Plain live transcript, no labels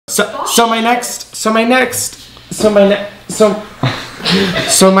I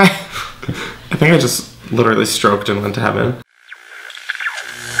think I just literally stroked and went to heaven.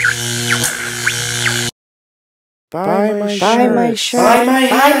 Buy my shirt. Buy my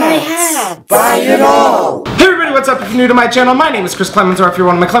hat. Buy it all. Hey everybody, what's up? If you're new to my channel, my name is Chris Clemens, or if you're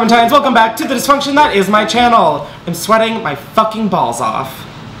one of my Clementines, welcome back to the dysfunction that is my channel. I'm sweating my fucking balls off.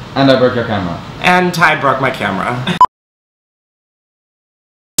 And I broke your camera. And Ty broke my camera.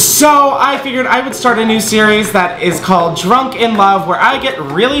 So I figured I would start a new series that is called Drunk in Love, where I get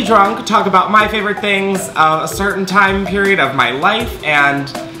really drunk, talk about my favorite things of a certain time period of my life, and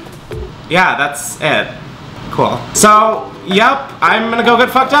yeah, that's it. Cool. So, yep, I'm gonna go get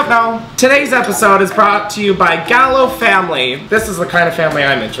fucked up now. Today's episode is brought to you by Gallo Family. This is the kind of family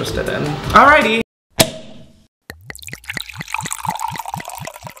I'm interested in. Alrighty.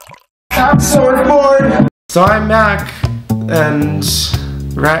 I'm so bored. So I'm Mac, and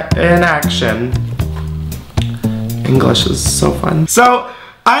in action. English is so fun. So,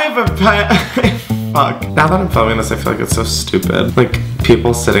 I have a pet. Fuck. Now that I'm filming this, I feel like it's so stupid. Like,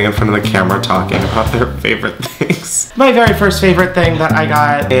 people sitting in front of the camera talking about their favorite things. My very first favorite thing that I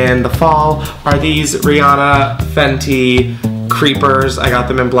got in the fall are these Rihanna Fenty creepers. I got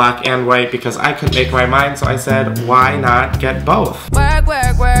them in black and white because I couldn't make my mind, so I said, why not get both? Work,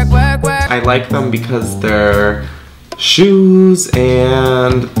 work, work, work, work. I like them because they're shoes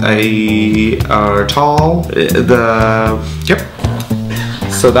and they are tall. Yep.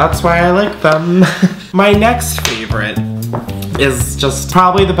 So that's why I like them. My next favorite is just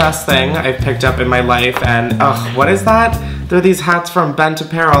probably the best thing I've picked up in my life, and ugh, what is that? They're these hats from Bent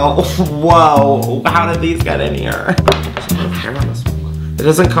Apparel. Whoa, how did these get in here? There's no hair on this one. It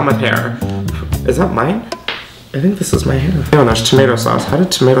doesn't come with hair. Is that mine? I think this is my hair. Oh, there's tomato sauce. How did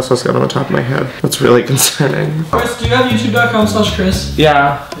tomato sauce get on the top of my head? That's really concerning. Chris, do you have youtube.com/Chris?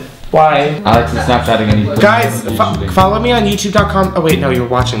 Yeah. Why? Alex is Snapchatting and he's guys, follow me on youtube.com. Oh wait, no, you're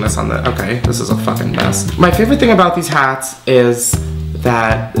watching this on the, okay, this is a fucking mess. My favorite thing about these hats is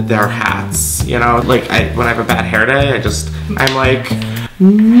that they're hats, you know? Like, when I have a bad hair day, I'm like,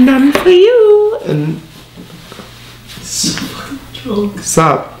 none for you, and what's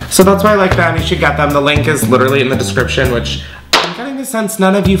up? So that's why I like them. You should get them. The link is literally in the description, which I'm getting the sense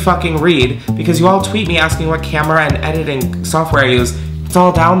none of you fucking read, because you all tweet me asking what camera and editing software I use. It's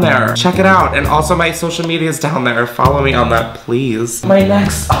all down there. Check it out. And also my social media is down there. Follow me on that, please. My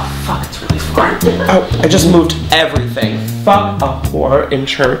next, oh fuck, it's really far. Oh, I just moved everything. Fuck a whore in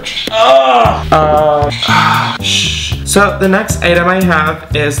church. Shh. So the next item I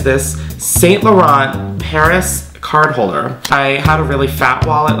have is this Saint Laurent Paris card holder. I had a really fat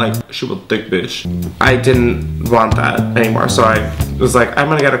wallet, like, she was a thick bitch. I didn't want that anymore, so I was like, I'm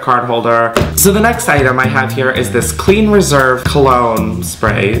gonna get a card holder. So the next item I have here is this Clean Reserve cologne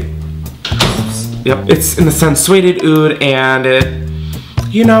spray. Yep, it's in the Sensuated Oud, and it,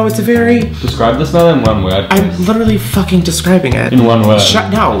 you know, it's a very... Describe the smell in one word. I'm literally fucking describing it. In one word.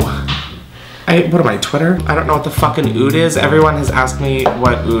 No. What am I, Twitter? I don't know what the fucking oud is. Everyone has asked me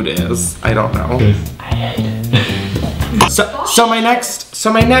what oud is. I don't know. I hate it. So my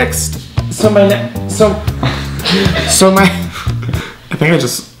I think I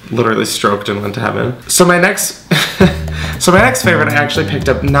just literally stroked and went to heaven. So my next favorite I actually picked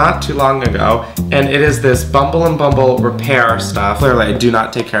up not too long ago, and it is this Bumble and Bumble repair stuff. Clearly I do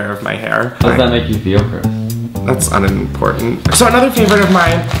not take care of my hair. How does that make you feel, Chris? That's unimportant. So another favorite of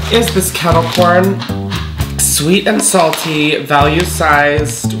mine is this kettle corn. Sweet and salty,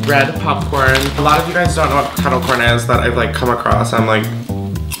 value-sized red popcorn. A lot of you guys don't know what kettle corn is that I've like come across. I'm like,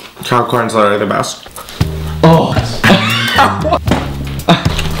 kettle corn's literally the best. Oh.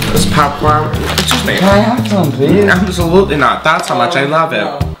 This popcorn, excuse me. Can I have some, please? Absolutely not. That's how much I love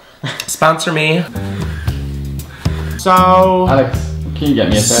it. Sponsor me. So. Alex, can you get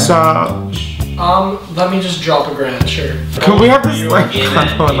me a set? So. Let me just drop a grand, sure. Can we have this like in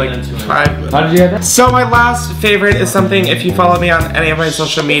like 5 minutes? How did you get that? So my last favorite is something, if you follow me on any of my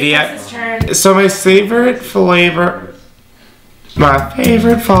social media. So my favorite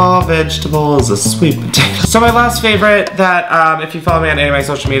fall vegetable is a sweet potato. So my last favorite that, if you follow me on any of my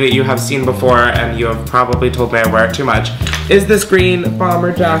social media, you have seen before, and you have probably told me I wear it too much, is this green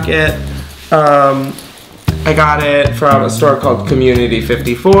bomber jacket. I got it from a store called Community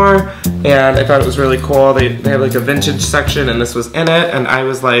 54, and I thought it was really cool. They have like a vintage section, and this was in it, and I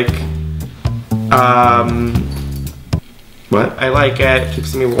was like, what? I like it,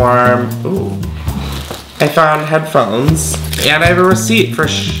 keeps me warm. Ooh. I found headphones, and I have a receipt for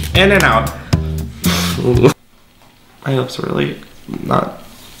in and out. My lips are really not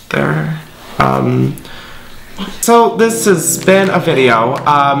there. So this has been a video.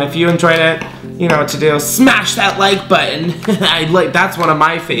 If you enjoyed it, you know what to do. Smash that like button. That's one of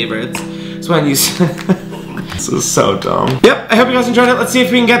my favorites. It's when you. This is so dumb. Yep, I hope you guys enjoyed it. Let's see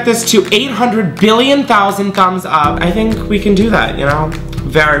if we can get this to 800 billion thousand thumbs up. I think we can do that, you know?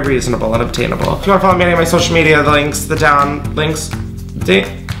 Very reasonable and obtainable. If you want to follow me on any of my social media, the links,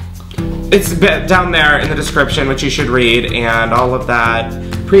 it's down there in the description, which you should read, and all of that.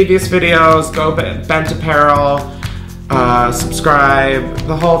 Previous videos, go Bent Apparel, subscribe,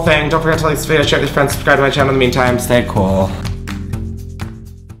 the whole thing. Don't forget to like this video, share it with your friends, subscribe to my channel in the meantime. Stay cool.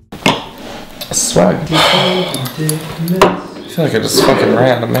 Swag. I feel like I just fucking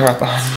ran a marathon.